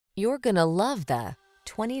You're gonna love the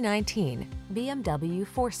 2019 BMW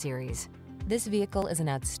 4 Series. This vehicle is an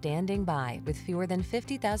outstanding buy with fewer than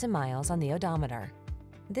 50,000 miles on the odometer.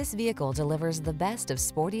 This vehicle delivers the best of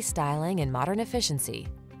sporty styling and modern efficiency.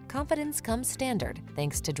 Confidence comes standard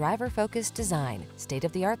thanks to driver-focused design,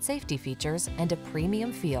 state-of-the-art safety features, and a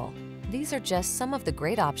premium feel. These are just some of the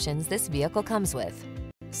great options this vehicle comes with: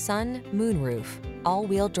 sun, moonroof,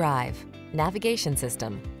 all-wheel drive, navigation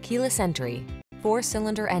system, keyless entry,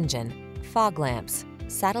 4-cylinder engine, fog lamps,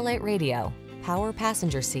 satellite radio, power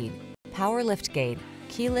passenger seat, power liftgate,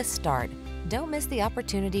 keyless start. Don't miss the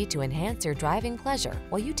opportunity to enhance your driving pleasure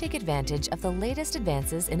while you take advantage of the latest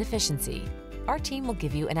advances in efficiency. Our team will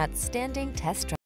give you an outstanding test drive.